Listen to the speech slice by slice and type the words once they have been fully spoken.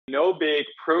no bake,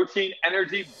 protein,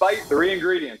 energy, bite, 3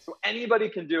 ingredients. So anybody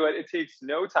can do it. It takes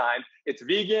no time. It's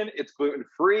vegan, it's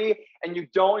gluten-free, and you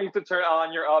don't need to turn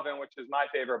on your oven, which is my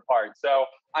favorite part. So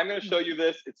I'm going to show you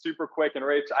this. It's super quick. And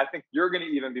Rach, I think you're going to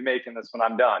even be making this when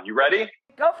I'm done. You ready?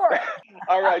 Go for it.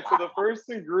 All right. So the first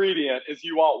ingredient is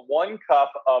you want 1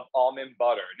 cup of almond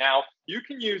butter. Now, you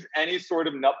can use any sort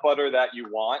of nut butter that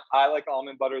you want. I like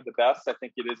almond butter the best. I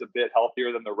think it is a bit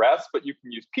healthier than the rest, but you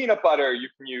can use peanut butter. You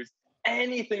can use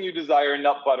anything you desire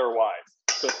nut butter wise.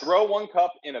 So throw 1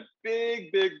 cup in a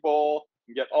big, big bowl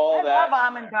and get all that. I love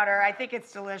almond butter. I think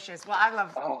it's delicious. Well, I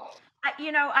love,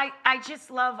 I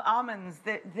just love almonds.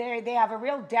 They have a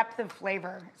real depth of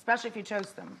flavor, especially if you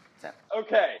toast them. So.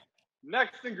 Okay.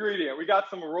 Next ingredient, we got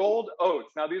some rolled oats.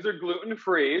 Now these are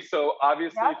gluten-free, so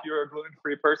obviously if you're a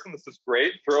gluten-free person, this is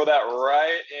great. Throw that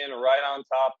right in, right on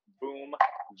top, boom,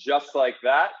 just like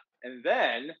that. And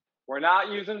then we're not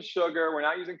using sugar. We're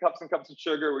not using cups and cups of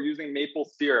sugar. We're using maple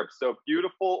syrup. So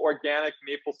beautiful organic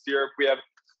maple syrup. We have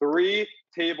 3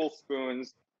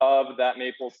 tablespoons of that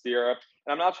maple syrup.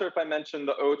 And I'm not sure if I mentioned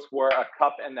the oats were 1.5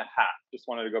 cups. Just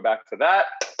wanted to go back to that.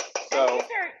 So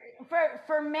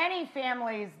for many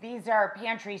families, these are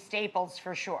pantry staples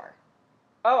for sure.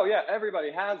 Oh yeah,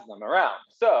 everybody has them around.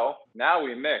 So now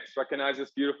we mix. Recognize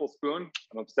this beautiful spoon?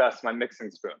 I'm obsessed, my mixing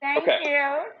spoon. Thank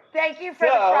you. Thank you for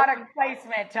the product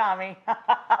placement, Tommy.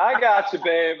 I got you,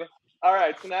 babe. All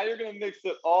right, so now you're gonna mix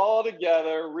it all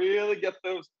together, really get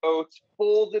those oats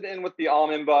folded in with the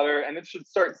almond butter, and it should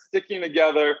start sticking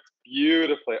together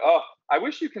beautifully. Oh, I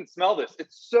wish you can smell this.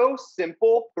 It's so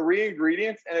simple, 3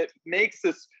 ingredients, and it makes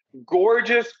this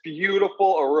gorgeous,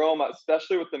 beautiful aroma,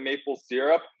 especially with the maple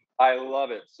syrup. I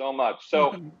love it so much.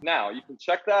 So now you can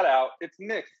check that out. It's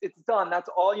mixed. It's done. That's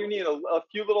all you need. A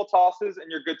few little tosses and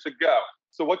you're good to go.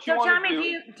 So what you want to do...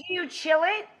 Tommy, do you chill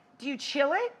it? Do you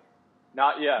chill it?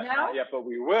 Not yet. No? Not yet, but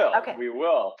we will. Okay. We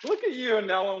will. Look at you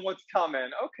knowing what's coming.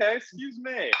 Okay, excuse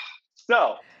me.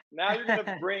 So now you're going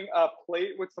to bring a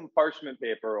plate with some parchment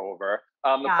paper over.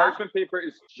 The parchment paper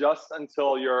is just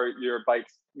until your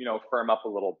bites, firm up a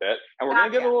little bit. And we're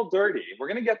going to get a little dirty. We're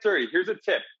going to get dirty. Here's a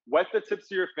tip. Wet the tips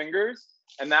of your fingers,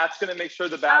 and that's going to make sure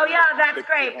the batter... Oh, yeah, that's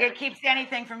great. It keeps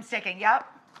anything from sticking. Yep.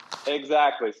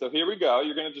 Exactly. So here we go.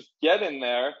 You're going to just get in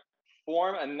there,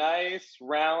 form a nice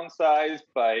round size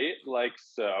bite like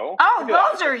so. Oh,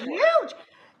 those are huge.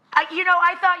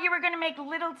 I thought you were going to make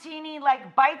little teeny,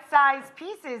 like bite-sized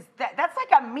pieces. That's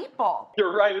like a meatball.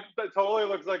 You're right. It totally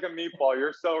looks like a meatball.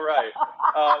 You're so right.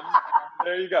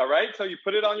 There you go, right? So you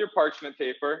put it on your parchment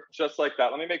paper, just like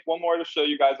that. Let me make one more to show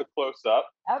you guys a close-up.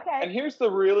 Okay. And here's the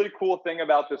really cool thing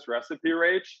about this recipe,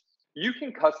 Rach. You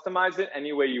can customize it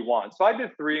any way you want. So I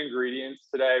did 3 ingredients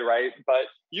today, right? But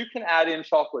you can add in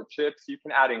chocolate chips. You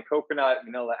can add in coconut,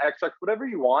 vanilla extract, whatever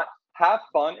you want. Have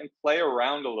fun and play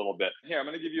around a little bit. Here, I'm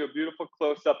going to give you a beautiful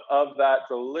close-up of that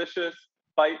delicious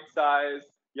bite-sized,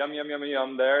 yum, yum, yum,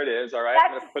 yum. There it is. All right.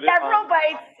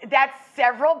 That's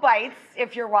several bites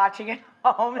if you're watching at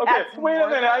home. Okay, wait a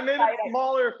minute. I made it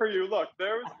smaller for you. Look,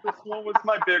 this one was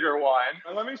my bigger one.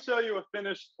 And let me show you a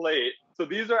finished plate. So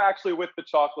these are actually with the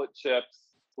chocolate chips.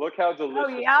 Look how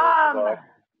delicious they look.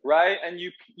 Right? And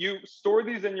you store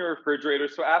these in your refrigerator.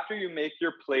 So after you make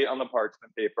your plate on the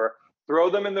parchment paper, throw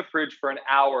them in the fridge for an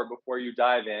hour before you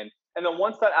dive in. And then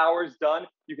once that hour is done,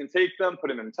 you can take them, put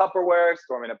them in Tupperware,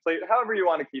 store them in a plate, however you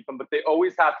want to keep them. But they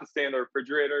always have to stay in the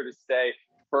refrigerator to stay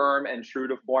firm and true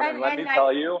to form. And let me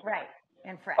tell you,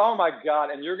 and fresh. Oh my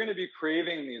God. And you're going to be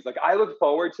craving these. Like, I look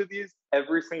forward to these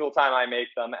every single time I make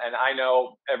them. And I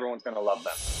know everyone's going to love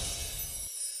them.